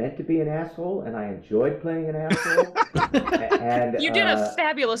 I was meant to be an asshole, and I enjoyed playing an asshole. And you did a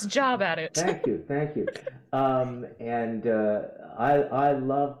fabulous job at it. Thank you. I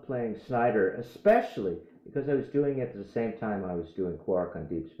love playing Snyder, especially because I was doing it at the same time I was doing Quark on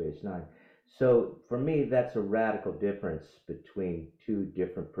Deep Space Nine. So for me, that's a radical difference between two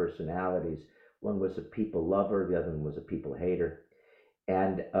different personalities. One was a people lover, the other one was a people hater.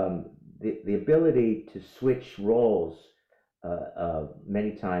 And the ability to switch roles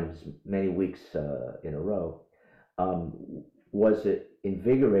many times, many weeks in a row, was an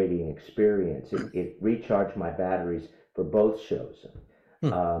invigorating experience. It recharged my batteries for both shows.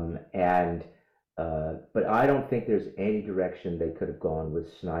 But I don't think there's any direction they could have gone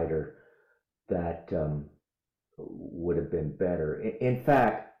with Snyder that would have been better. In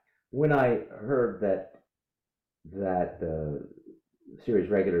fact, when I heard that the series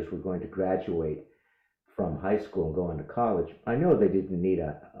regulars were going to graduate from high school and go on to college, I know they didn't need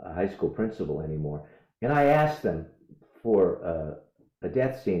a high school principal anymore. And I asked them for a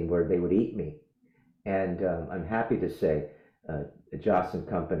death scene where they would eat me. And I'm happy to say Jocelyn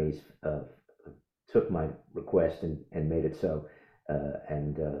Companies took my request and made it so,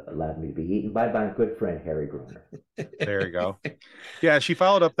 and allowed me to be eaten by my good friend Harry Groner. There you go. Yeah, she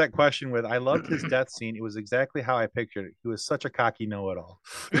followed up that question with, I loved his death scene. It was exactly how I pictured it. He was such a cocky know-it-all.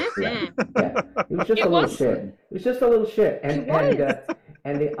 Yeah. It was just a little shit. It was just a little shit. And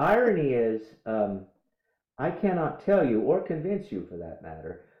the irony is, I cannot tell you, or convince you for that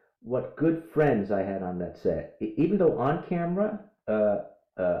matter, what good friends I had on that set. Even though on camera,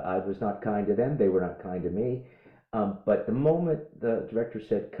 I was not kind to them, they were not kind to me. But the moment the director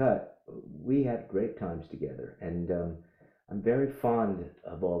said cut, we had great times together. And I'm very fond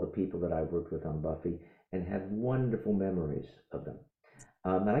of all the people that I worked with on Buffy and have wonderful memories of them.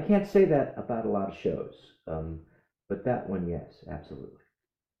 And I can't say that about a lot of shows. But that one, yes, absolutely.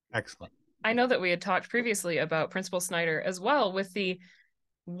 Excellent. I know that we had talked previously about Principal Snyder as well, with the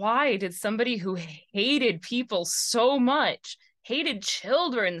why did somebody who hated people so much, hated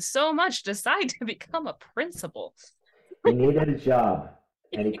children so much, decide to become a principal? He needed a job,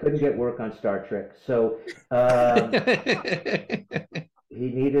 and he couldn't get work on Star Trek, so he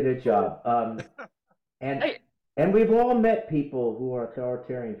needed a job. And we've all met people who are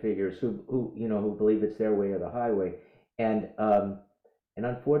authoritarian figures who believe it's their way or the highway, and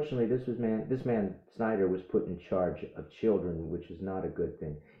unfortunately, this man Snyder was put in charge of children, which is not a good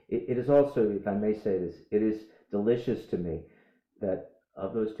thing. It is also, if I may say this, it is delicious to me that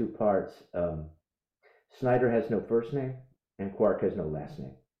of those two parts, Snyder has no first name and Quark has no last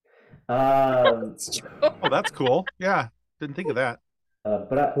name. Oh, that's cool. Yeah, didn't think of that.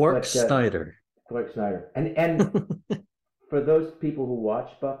 Quark Snyder. Quark Snyder. And for those people who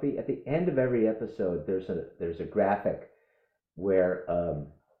watch Buffy, at the end of every episode, there's a graphic where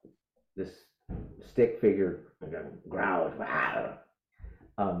this stick figure growls. Wow.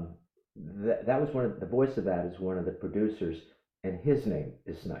 That was the voice of that is one of the producers, and his name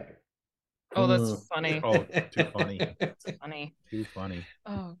is Snyder. Oh, that's funny. Oh, too funny. That's funny. Too funny.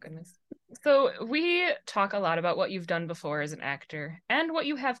 Oh, goodness. So we talk a lot about what you've done before as an actor and what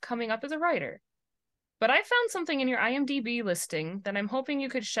you have coming up as a writer. But I found something in your IMDb listing that I'm hoping you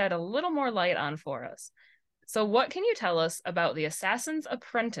could shed a little more light on for us. So what can you tell us about The Assassin's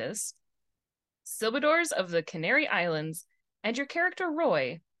Apprentice, Silbadors of the Canary Islands, and your character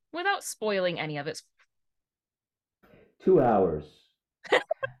Roy, without spoiling any of it? 2 hours.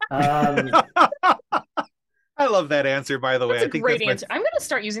 Um, I love that answer, by the way. That's a I think great that's my answer. I'm going to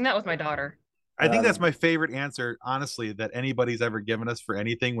start using that with my daughter. I think that's my favorite answer, honestly, that anybody's ever given us for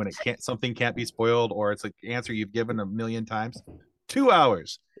anything when something can't be spoiled, or it's an answer you've given a million times. 2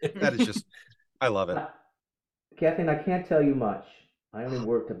 hours. That is just, I love it. Kathleen, I can't tell you much. I only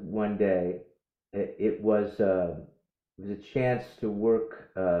worked one day. It was a chance to work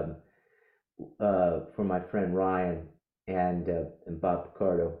for my friend Ryan and Bob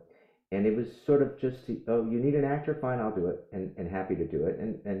Picardo, and it was sort of just, oh, you need an actor? Fine, I'll do it, and happy to do it.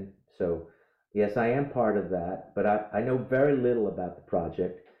 And so, yes, I am part of that, but I know very little about the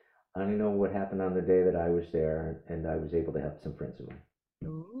project. I only know what happened on the day that I was there, and I was able to help some friends of mine.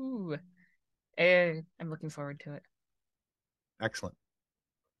 Ooh. I'm looking forward to it. Excellent.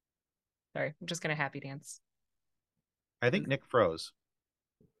 Sorry, I'm just going to happy dance. I think Nick froze.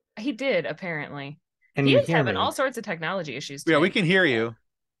 He did, apparently. Can He you is hear having me? all sorts of technology issues Yeah, today. we can hear you.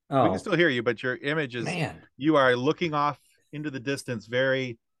 Oh, We can still hear you, but your image is, man. you are looking off into the distance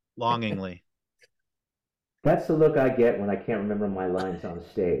very longingly. That's the look I get when I can't remember my lines on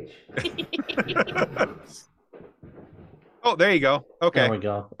stage. Oh, there you go. Okay. There we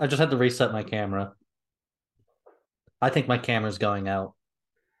go. I just had to reset my camera. I think my camera's going out.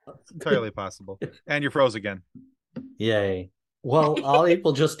 It's entirely possible. And you're froze again. Yay. Well,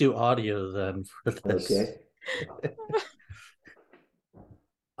 we'll just do audio then for this. Okay.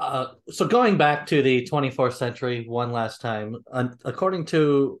 So going back to the 24th century one last time, according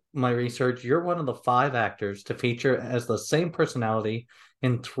to my research, you're one of the 5 actors to feature as the same personality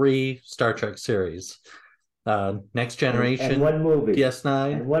in 3 Star Trek series. Next Generation, and one movie.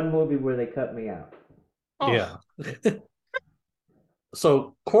 DS9. And one movie where they cut me out. Oh. Yeah.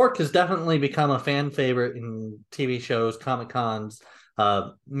 So Quark has definitely become a fan favorite in TV shows, Comic Cons,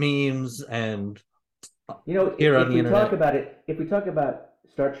 memes, and here on the internet. If we talk about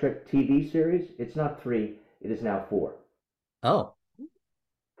Star Trek TV series, it's not 3; it is now 4. Oh.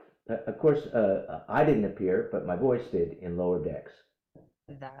 Of course, I didn't appear, but my voice did in Lower Decks.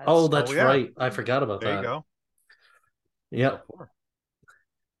 That's yeah. right. I forgot about There that. you go. Yep.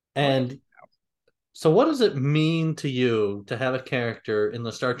 And so what does it mean to you to have a character in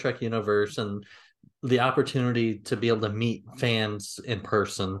the Star Trek universe and the opportunity to be able to meet fans in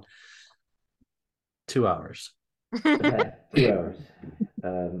person? 2 hours. 2 hours.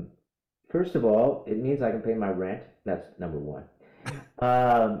 First of all, it means I can pay my rent. That's number one.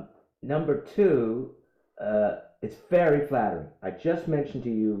 Number two, it's very flattering. I just mentioned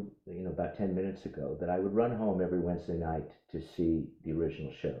to you, about 10 minutes ago, that I would run home every Wednesday night to see the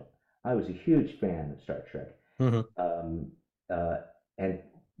original show. I was a huge fan of Star Trek. Mm-hmm. And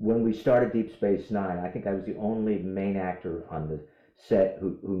when we started Deep Space Nine, I think I was the only main actor on the set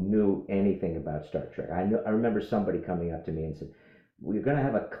who knew anything about Star Trek. I remember somebody coming up to me and said, "We're going to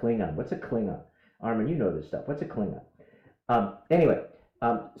have a Klingon. What's a Klingon? Armin, you know this stuff. What's a Klingon?" Anyway,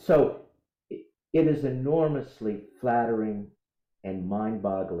 so it is enormously flattering and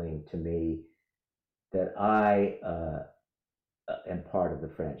mind-boggling to me that I am part of the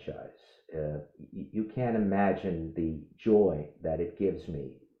franchise. You can't imagine the joy that it gives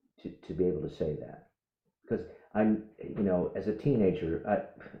me to be able to say that. Because I'm, as a teenager,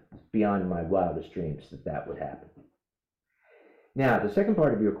 beyond my wildest dreams that would happen. Now, the second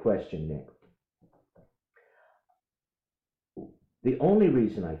part of your question, Nick. The only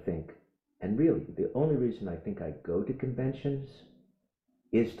reason I think, and really the only reason I think I go to conventions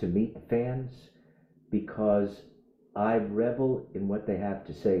is to meet fans, because I revel in what they have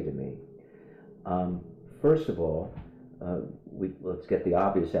to say to me. First of all, let's get the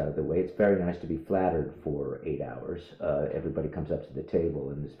obvious out of the way. It's very nice to be flattered for 8 hours. Everybody comes up to the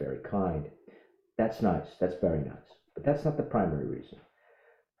table and is very kind. That's nice. That's very nice. But that's not the primary reason.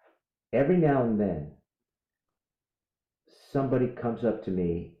 Every now and then, somebody comes up to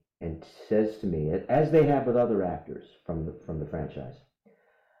me and says to me, as they have with other actors from the franchise,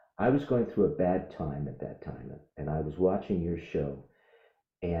 "I was going through a bad time at that time, and I was watching your show,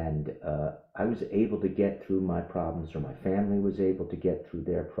 and I was able to get through my problems, or my family was able to get through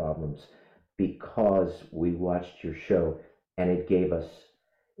their problems, because we watched your show, and it gave us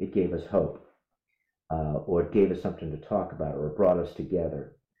hope, or it gave us something to talk about, or it brought us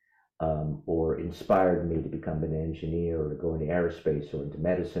together." or inspired me to become an engineer or to go into aerospace or into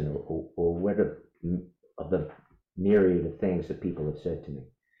medicine or whatever of the myriad of things that people have said to me.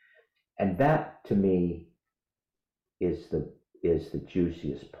 And that to me is the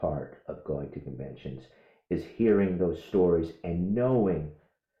juiciest part of going to conventions, is hearing those stories and knowing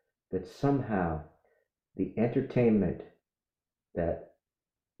that somehow the entertainment that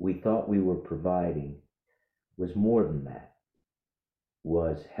we thought we were providing was more than that,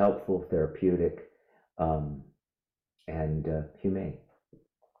 was helpful, therapeutic, and humane.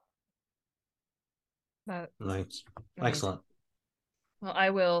 Nice. Amazing. Excellent. Well,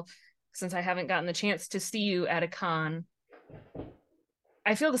 I will, since I haven't gotten the chance to see you at a con,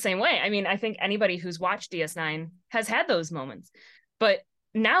 I feel the same way. I mean, I think anybody who's watched DS9 has had those moments. But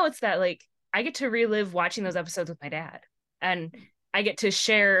now it's that, like, I get to relive watching those episodes with my dad. And I get to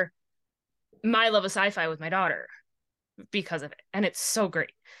share my love of sci-fi with my daughter because of it. And it's so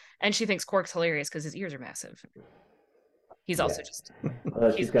great. And she thinks Quark's hilarious because his ears are massive. He's also just,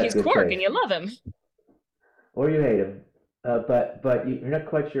 he's Quark taste. And you love him. Or you hate him. But you're not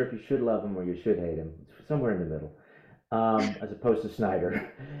quite sure if you should love him or you should hate him. It's somewhere in the middle, as opposed to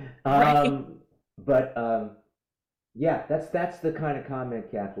Snyder. Right. But yeah, that's the kind of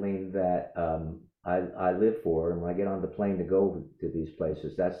comment, Kathleen, that I live for. And when I get on the plane to go to these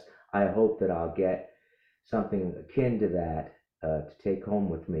places, I hope that I'll get something akin to that to take home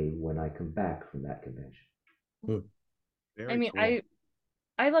with me when I come back from that convention. I mean, cool.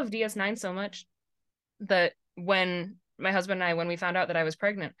 I love DS9 so much that when my husband and I, when we found out that I was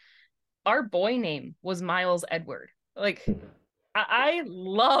pregnant, our boy name was Miles Edward. Like, I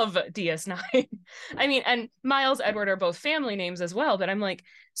love DS9. I mean, and Miles Edward are both family names as well, but I'm like,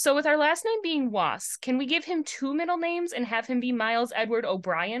 so with our last name being Was, can we give him 2 middle names and have him be Miles Edward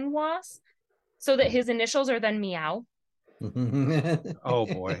O'Brien Was, so that his initials are then Meow? Oh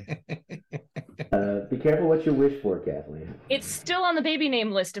boy. Be careful what you wish for, Kathleen. It's still on the baby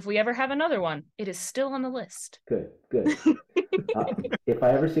name list. If we ever have another one, it is still on the list. Good. If I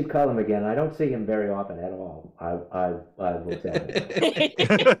ever see Cullum again, I don't see him very often at all. I will tell him.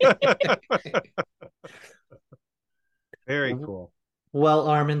 Very cool. Well,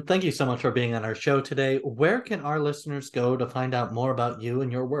 Armin, thank you so much for being on our show today. Where can our listeners go to find out more about you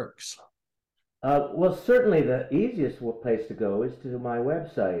and your works? Well, certainly the easiest place to go is to my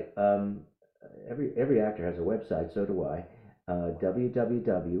website. Every actor has a website, so do I.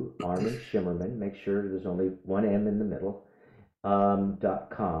 www.Armin Shimerman, make sure there's only one M in the middle,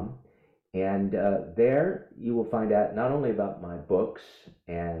 .com. And there you will find out not only about my books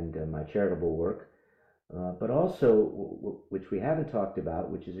and my charitable work, but also, which we haven't talked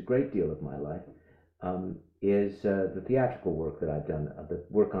about, which is a great deal of my life, is the theatrical work that I've done, the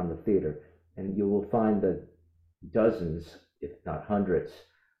work on the theater. And you will find the dozens, if not hundreds,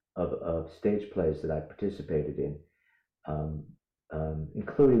 of stage plays that I participated in,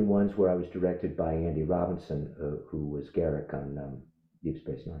 including ones where I was directed by Andy Robinson, who was Garrick on Deep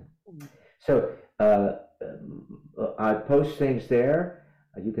Space Nine. So I post things there.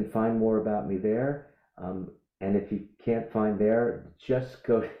 You can find more about me there. And if you can't find there, just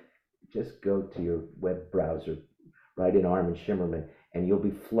go to your web browser, write in Armin Shimerman, and you'll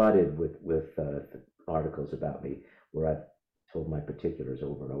be flooded with articles about me where I've told my particulars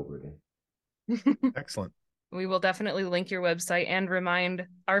over and over again. Excellent. We will definitely link your website and remind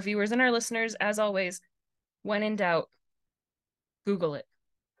our viewers and our listeners, as always, when in doubt, Google it.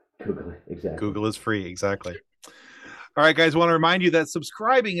 Google it, exactly. Google is free, exactly. All right, guys, I want to remind you that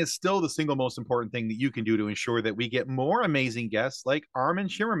subscribing is still the single most important thing that you can do to ensure that we get more amazing guests like Armin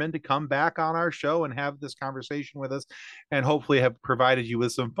Shimerman to come back on our show and have this conversation with us, and hopefully have provided you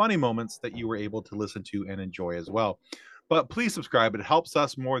with some funny moments that you were able to listen to and enjoy as well. But please subscribe. It helps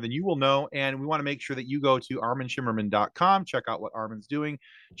us more than you will know. And we want to make sure that you go to arminshimerman.com, check out what Armin's doing.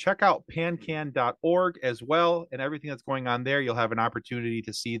 Check out pancan.org as well, and everything that's going on there. You'll have an opportunity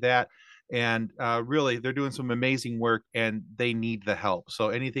to see that. And really, they're doing some amazing work, and they need the help. So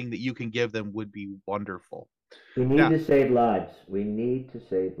anything that you can give them would be wonderful. We need to save lives. We need to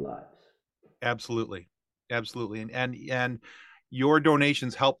save lives. Absolutely. Absolutely. And your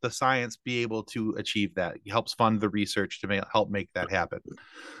donations help the science be able to achieve that. It helps fund the research to help make that happen.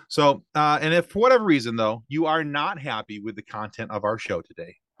 So, and if for whatever reason, though, you are not happy with the content of our show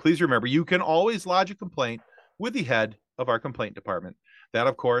today, please remember you can always lodge a complaint with the head of our complaint department. That,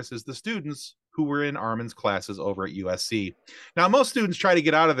 of course, is the students who were in Armin's classes over at USC. Now, most students try to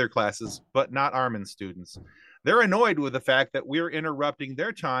get out of their classes, but not Armin's students. They're annoyed with the fact that we're interrupting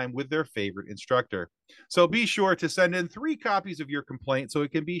their time with their favorite instructor. So be sure to send in 3 copies of your complaint so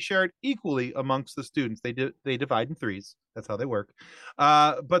it can be shared equally amongst the students. They divide in 3s. That's how they work.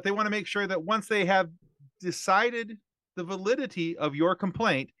 But they want to make sure that once they have decided the validity of your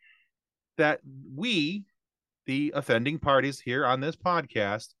complaint, that we, the offending parties here on this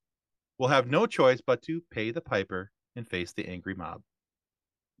podcast, will have no choice but to pay the piper and face the angry mob.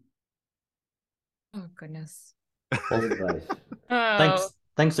 Oh, goodness. Good advice. Oh,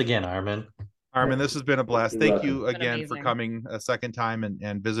 Thanks again, Armin. Armin, this has been a blast. You're Thank welcome. you Been again for amazing. coming a second time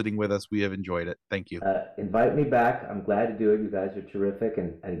and visiting with us. We have enjoyed it. Thank you. Invite me back. I'm glad to do it. You guys are terrific.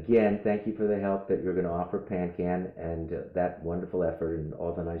 And again, thank you for the help that you're going to offer PanCan and that wonderful effort and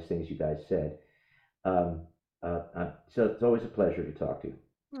all the nice things you guys said. So it's always a pleasure to talk to you.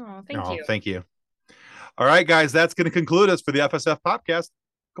 oh, thank you. Thank you. All right, guys, that's going to conclude us for the FSF Podcast.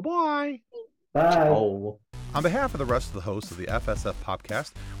 Goodbye. Bye. Oh. On behalf of the rest of the hosts of the FSF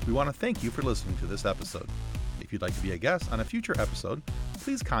Podcast, we want to thank you for listening to this episode. If you'd like to be a guest on a future episode,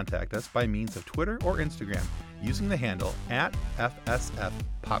 please contact us by means of Twitter or Instagram using the handle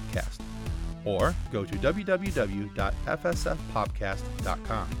 @FSFPopcast, or go to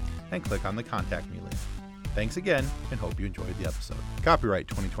www.fsfpopcast.com and click on the Contact Me link. Thanks again, and hope you enjoyed the episode. Copyright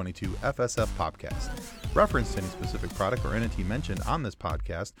 2022 FSF Podcast. Reference to any specific product or entity mentioned on this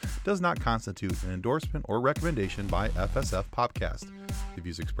podcast does not constitute an endorsement or recommendation by FSF Podcast. The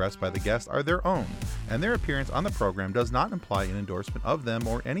views expressed by the guests are their own, and their appearance on the program does not imply an endorsement of them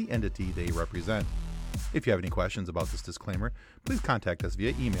or any entity they represent. If you have any questions about this disclaimer, please contact us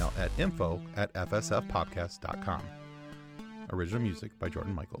via email at info@fsfpopcast.com. Original music by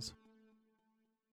Jordan Michaels.